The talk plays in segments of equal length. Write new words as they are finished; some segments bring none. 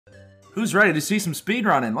Who's ready to see some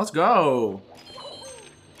speedrunning? Let's go.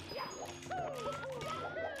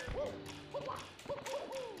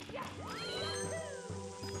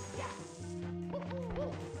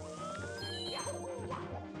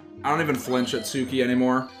 I don't even flinch at Suki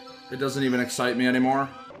anymore. It doesn't even excite me anymore.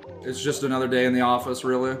 It's just another day in the office,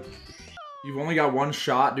 really. You've only got one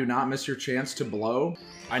shot. Do not miss your chance to blow.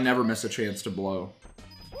 I never miss a chance to blow.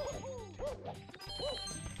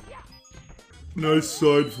 Nice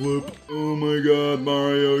side flip. Oh my god,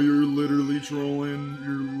 Mario, you're literally trolling.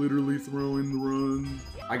 You're literally throwing the run.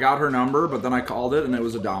 I got her number, but then I called it and it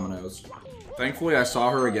was a Domino's. Thankfully, I saw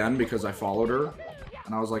her again because I followed her.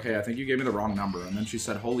 And I was like, hey, I think you gave me the wrong number. And then she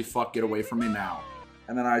said, holy fuck, get away from me now.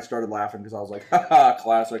 And then I started laughing because I was like, haha,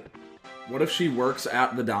 classic. What if she works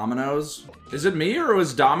at the Domino's? Is it me or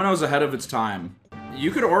was Domino's ahead of its time?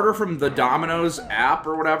 You could order from the Domino's app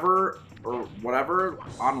or whatever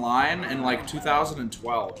online in like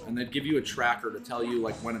 2012, and they'd give you a tracker to tell you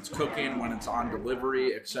like when it's cooking, when it's on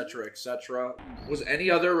delivery, etc., etc. Was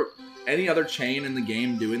any other chain in the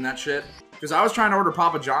game doing that shit? Because I was trying to order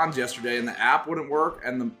Papa John's yesterday and the app wouldn't work,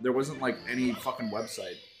 and there wasn't like any fucking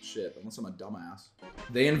website shit, unless I'm a dumbass.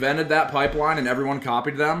 They invented that pipeline and everyone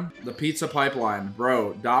copied them. The pizza pipeline,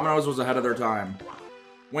 bro. Domino's was ahead of their time.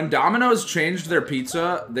 When Domino's changed their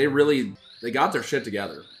pizza, they got their shit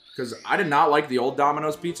together. Because I did not like the old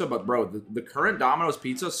Domino's pizza, but bro, the current Domino's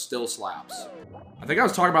pizza still slaps. I think I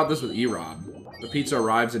was talking about this with E-Rob. The pizza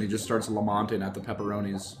arrives and he just starts lamenting at the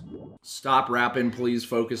pepperonis. Stop rapping, please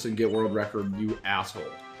focus and get world record, you asshole.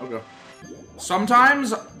 Okay.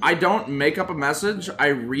 Sometimes I don't make up a message, I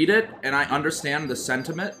read it and I understand the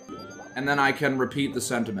sentiment, and then I can repeat the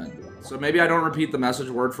sentiment. So maybe I don't repeat the message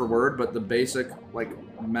word for word, but the basic, like,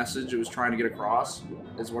 message it was trying to get across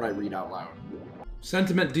is what I read out loud.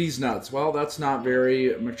 Sentiment D's nuts. Well, that's not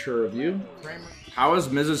very mature of you. How was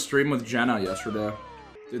Mrs. Stream with Jenna yesterday?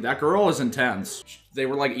 Dude, that girl is intense. They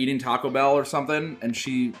were like eating Taco Bell or something, and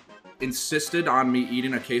she insisted on me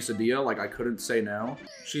eating a quesadilla, like I couldn't say no.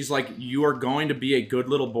 She's like, you are going to be a good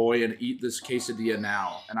little boy and eat this quesadilla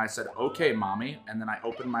now. And I said, okay, mommy. And then I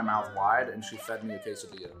opened my mouth wide and she fed me a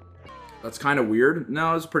quesadilla. That's kind of weird.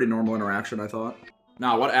 No, it was a pretty normal interaction, I thought.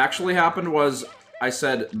 Now, what actually happened was I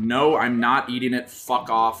said, no, I'm not eating it, fuck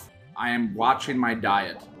off. I am watching my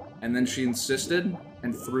diet. And then she insisted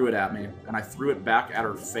and threw it at me, and I threw it back at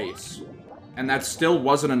her face. And that still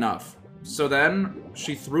wasn't enough. So then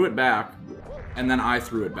she threw it back, and then I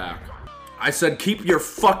threw it back. I said, keep your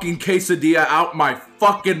fucking quesadilla out my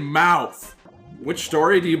fucking mouth. Which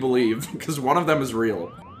story do you believe? Because one of them is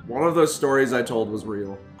real. One of those stories I told was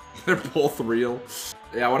real. They're both real.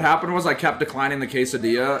 Yeah, what happened was I kept declining the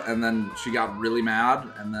quesadilla, and then she got really mad,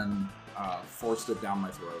 and then forced it down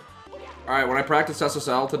my throat. Alright, when I practiced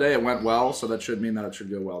SSL today, it went well, so that should mean that it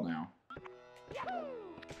should go well now.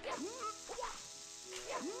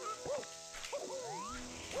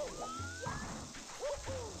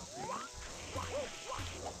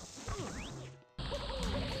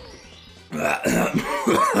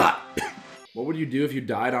 What would you do if you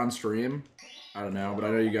died on stream? I don't know, but I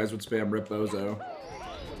know you guys would spam Rip Bozo.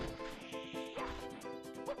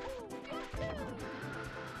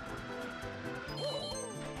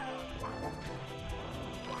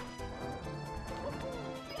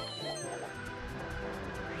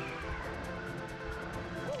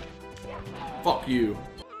 Fuck you.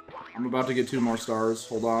 I'm about to get 2 more stars.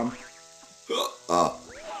 Hold on.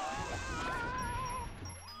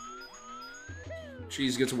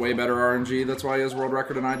 Cheese gets way better RNG. That's why he has world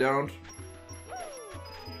record and I don't.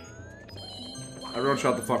 Everyone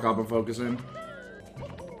shut the fuck up and focus in.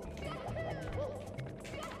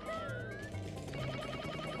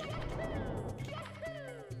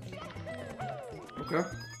 Okay.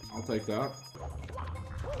 I'll take that.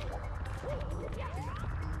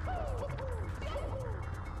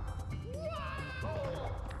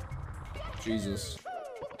 Jesus.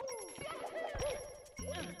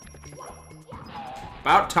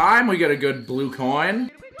 About time we get a good blue coin.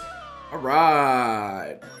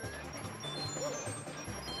 Alright.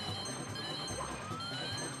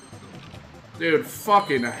 Dude,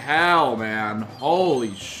 fucking hell, man.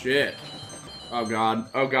 Holy shit. Oh god.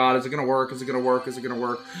 Oh god, is it gonna work? Is it gonna work? Is it gonna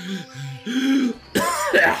work?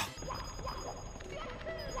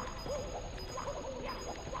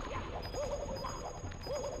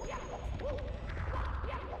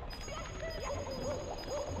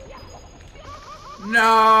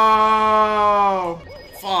 No!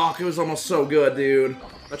 Fuck, it was almost so good, dude.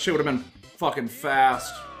 That shit would have been fucking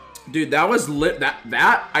fast. Dude, that was lit.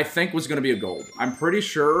 That I think was gonna be a gold. I'm pretty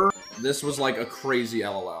sure this was like a crazy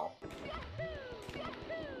LOL.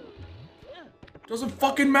 Doesn't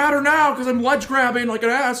fucking matter now because I'm ledge grabbing like an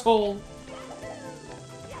asshole.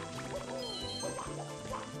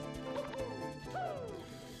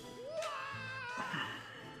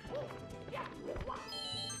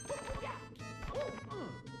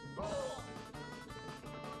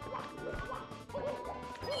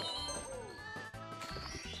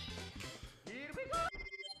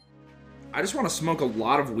 I just want to smoke a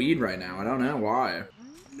lot of weed right now. I don't know why.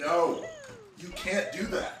 No, you can't do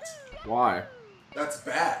that. Why? That's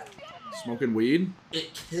bad. Smoking weed?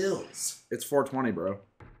 It kills. It's 420, bro.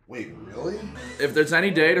 Wait, really? If there's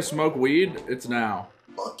any day to smoke weed, it's now.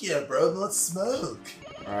 Fuck yeah, bro. Let's smoke.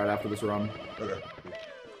 Alright, after this run. Okay.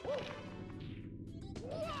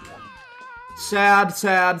 Sad,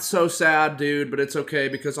 sad, so sad, dude, but it's okay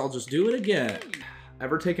because I'll just do it again.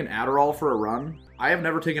 Ever taken Adderall for a run? I have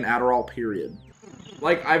never taken Adderall, period.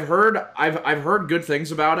 Like, I've heard good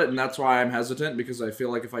things about it, and that's why I'm hesitant, because I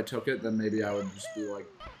feel like if I took it, then maybe I would just be, like,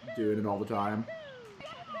 doing it all the time.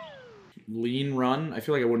 Lean run? I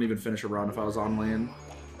feel like I wouldn't even finish a run if I was on lean.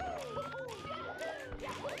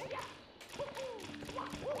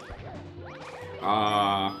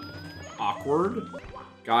 Awkward?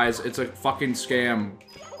 Guys, it's a fucking scam.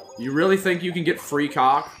 You really think you can get free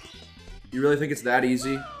cock? You really think it's that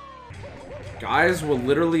easy? Guys will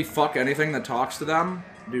literally fuck anything that talks to them.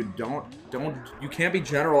 Dude, you can't be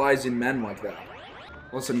generalizing men like that.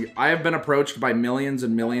 Listen, I have been approached by millions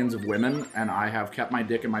and millions of women, and I have kept my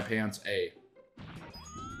dick in my pants, A.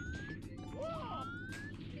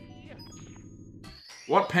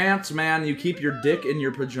 What pants, man? You keep your dick in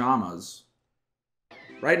your pajamas.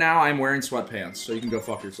 Right now, I'm wearing sweatpants, so you can go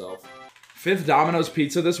fuck yourself. 5th Domino's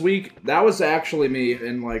pizza this week? That was actually me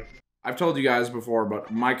in, like... I've told you guys before, but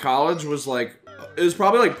my college was like, it was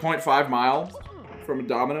probably like 0.5 miles from a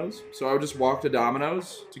Domino's. So I would just walk to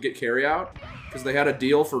Domino's to get carryout because they had a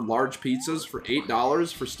deal for large pizzas for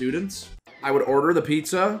 $8 for students. I would order the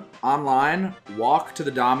pizza online, walk to the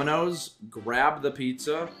Domino's, grab the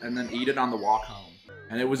pizza, and then eat it on the walk home.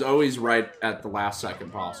 And it was always right at the last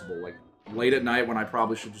second possible, like late at night when I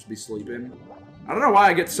probably should just be sleeping. I don't know why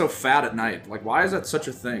I get so fat at night. Like, why is that such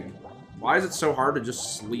a thing? Why is it so hard to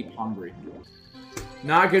just sleep hungry?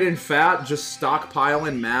 Not getting fat, just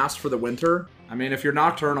stockpiling mass for the winter. I mean, if you're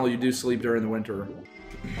nocturnal, you do sleep during the winter.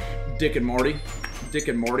 Dick and Morty. Dick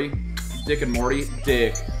and Morty. Dick and Morty.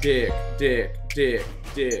 Dick. Dick. Dick. Dick.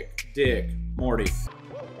 Dick. Dick. Morty.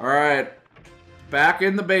 Alright. Back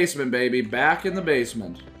in the basement, baby. Back in the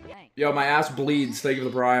basement. Yo, my ass bleeds. Thank you for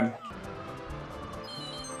the prime.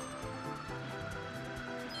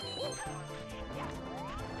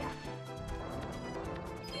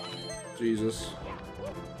 Jesus.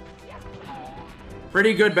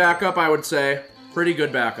 Pretty good backup, I would say. Pretty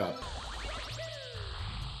good backup.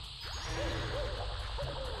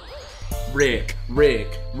 Rick.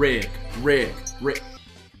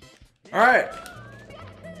 Alright.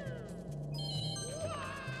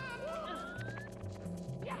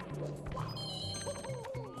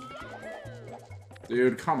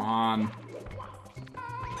 Dude, come on.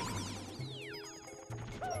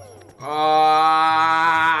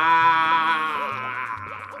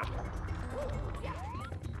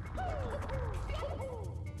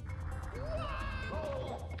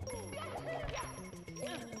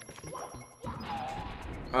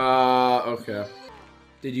 Okay.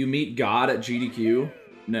 Did you meet God at GDQ?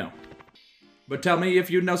 No. But tell me if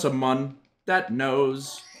you know someone that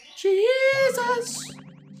knows Jesus.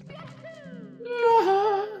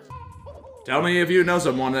 Tell me if you know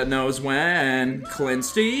someone that knows when Clint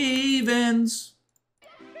Stevens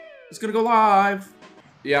is gonna go live.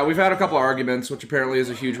 Yeah, we've had a couple arguments, which apparently is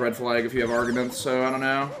a huge red flag if you have arguments, so I don't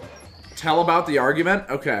know. Tell about the argument?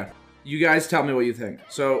 Okay. You guys tell me what you think.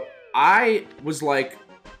 So, I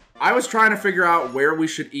was trying to figure out where we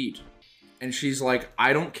should eat. And she's like,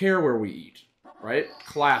 I don't care where we eat. Right?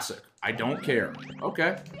 Classic. I don't care.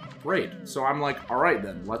 Okay. Great. So I'm like, alright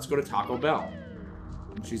then, let's go to Taco Bell.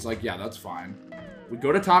 And she's like, yeah, that's fine. We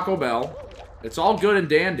go to Taco Bell. It's all good and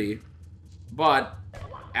dandy. But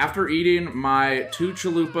after eating my 2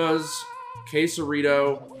 chalupas,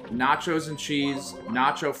 quesarito, nachos and cheese,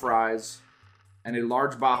 nacho fries, and a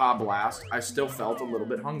large Baja Blast, I still felt a little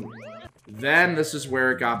bit hungry. Then this is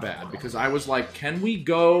where it got bad, because I was like, can we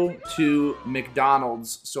go to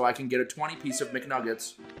McDonald's so I can get a 20-piece of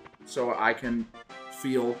McNuggets so I can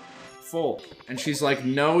feel full? And she's like,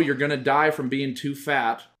 no, you're gonna die from being too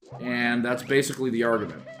fat. And that's basically the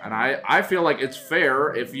argument. And I feel like it's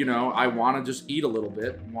fair if, you know, I want to just eat a little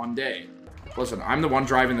bit one day. Listen, I'm the one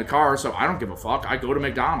driving the car, so I don't give a fuck. I go to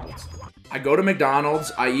McDonald's. I go to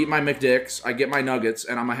McDonald's, I eat my McDicks, I get my nuggets,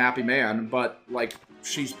 and I'm a happy man. But, like,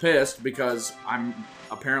 she's pissed because I'm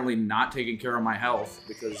apparently not taking care of my health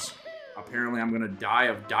because apparently I'm gonna die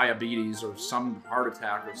of diabetes or some heart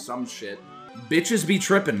attack or some shit. Bitches be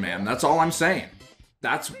tripping, man. That's all I'm saying.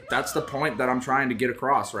 That's the point that I'm trying to get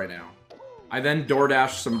across right now. I then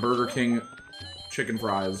DoorDashed some Burger King chicken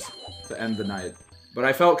fries to end the night. But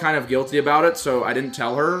I felt kind of guilty about it, so I didn't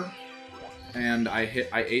tell her. And I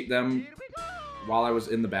ate them while I was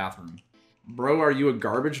in the bathroom. Bro, are you a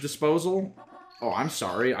garbage disposal? Oh, I'm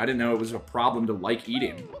sorry. I didn't know it was a problem to like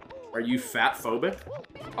eating. Are you fat phobic?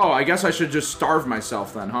 Oh, I guess I should just starve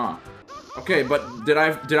myself then, huh? Okay, but did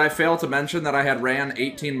I fail to mention that I had ran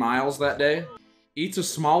 18 miles that day? Eats a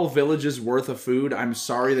small village's worth of food. I'm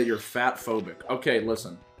sorry that you're fat phobic. Okay,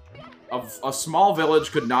 listen. A small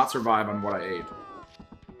village could not survive on what I ate.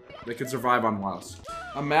 They could survive on less.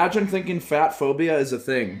 Imagine thinking fat phobia is a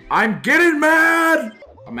thing. I'm getting mad!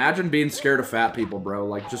 Imagine being scared of fat people, bro.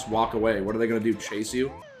 Like, just walk away. What are they gonna do, chase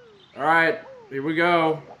you? Alright, here we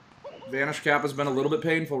go. Vanish Cap has been a little bit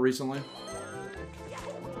painful recently.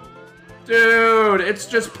 Dude, it's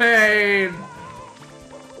just pain!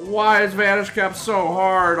 Why is Vanish Cap so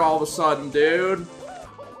hard all of a sudden, dude?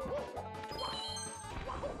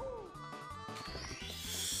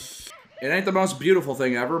 It ain't the most beautiful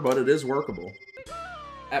thing ever, but it is workable.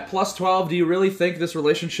 At plus 12, do you really think this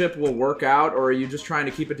relationship will work out, or are you just trying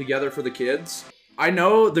to keep it together for the kids? I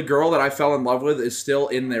know the girl that I fell in love with is still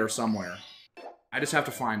in there somewhere. I just have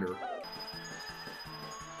to find her.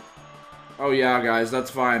 Oh yeah, guys, that's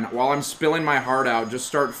fine. While I'm spilling my heart out, just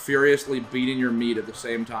start furiously beating your meat at the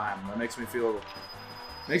same time. That makes me feel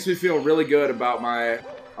really good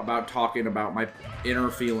about talking about my inner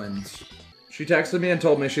feelings. She texted me and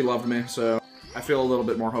told me she loved me, so I feel a little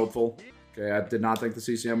bit more hopeful. Okay, I did not think the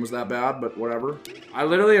CCM was that bad, but whatever. I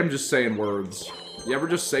literally am just saying words. You ever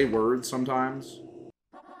just say words sometimes?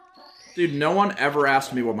 Dude, no one ever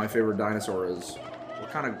asked me what my favorite dinosaur is.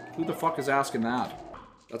 Who the fuck is asking that?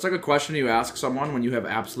 That's like a question you ask someone when you have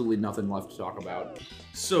absolutely nothing left to talk about.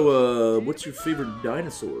 So, what's your favorite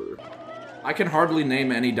dinosaur? I can hardly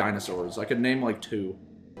name any dinosaurs. I could name like 2.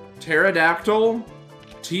 Pterodactyl,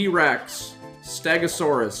 T-Rex,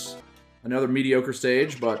 Stegosaurus. Another mediocre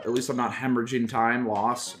stage, but at least I'm not hemorrhaging time,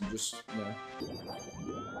 loss, just, you know.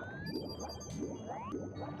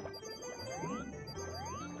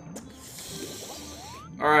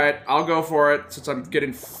 Alright, I'll go for it, since I'm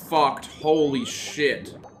getting fucked. Holy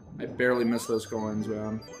shit. I barely missed those coins,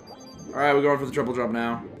 man. Alright, we're going for the triple jump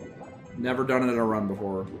now. Never done it in a run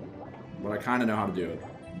before, but I kind of know how to do it.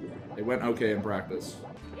 It went okay in practice.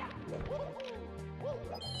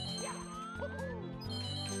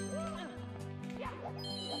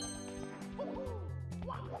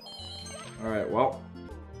 Alright, well.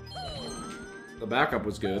 The backup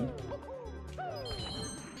was good.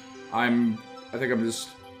 I think I'm just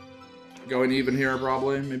going even here,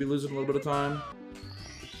 probably. Maybe losing a little bit of time.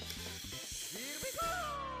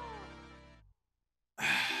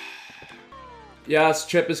 Yes,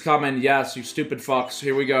 Chip is coming. Yes, you stupid fucks.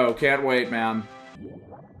 Here we go. Can't wait, man.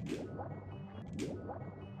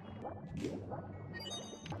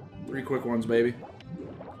 Three quick ones, baby.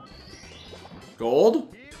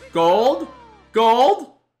 Gold? Gold?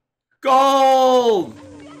 Gold? Gold!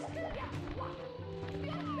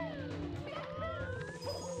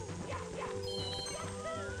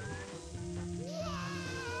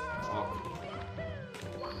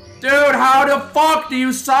 Dude, how the fuck do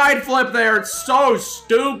you side flip there? It's so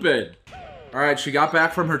stupid. Alright, she got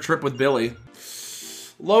back from her trip with Billy.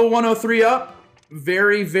 Low 103 up.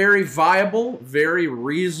 Very, very viable. Very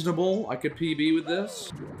reasonable. I could PB with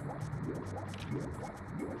this.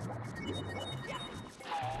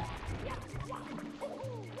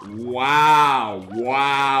 Wow.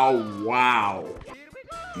 Wow. Wow.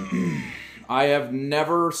 I have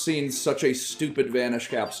never seen such a stupid Vanish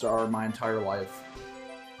Cap star in my entire life.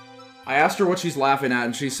 I asked her what she's laughing at,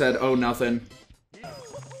 and she said, oh, nothing.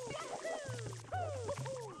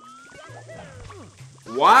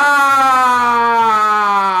 Wow!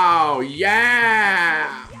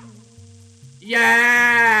 Yeah!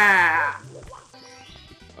 Yeah!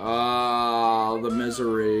 Oh, the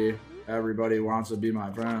misery. Everybody wants to be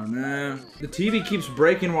my friend. The TV keeps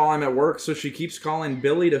breaking while I'm at work, so she keeps calling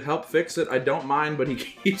Billy to help fix it. I don't mind, but he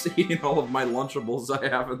keeps eating all of my Lunchables I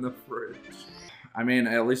have in the fridge. I mean,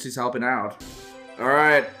 at least he's helping out.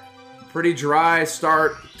 Alright. Pretty dry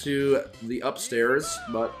start to the upstairs,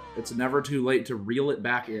 but it's never too late to reel it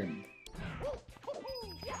back in.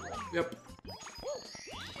 Yep.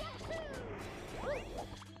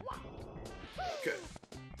 Okay.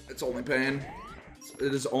 It's only pain.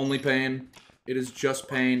 It is only pain. It is just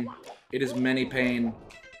pain. It is many pain.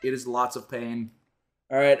 It is lots of pain.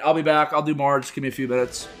 All right, I'll be back. I'll do more. Just give me a few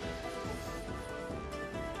minutes.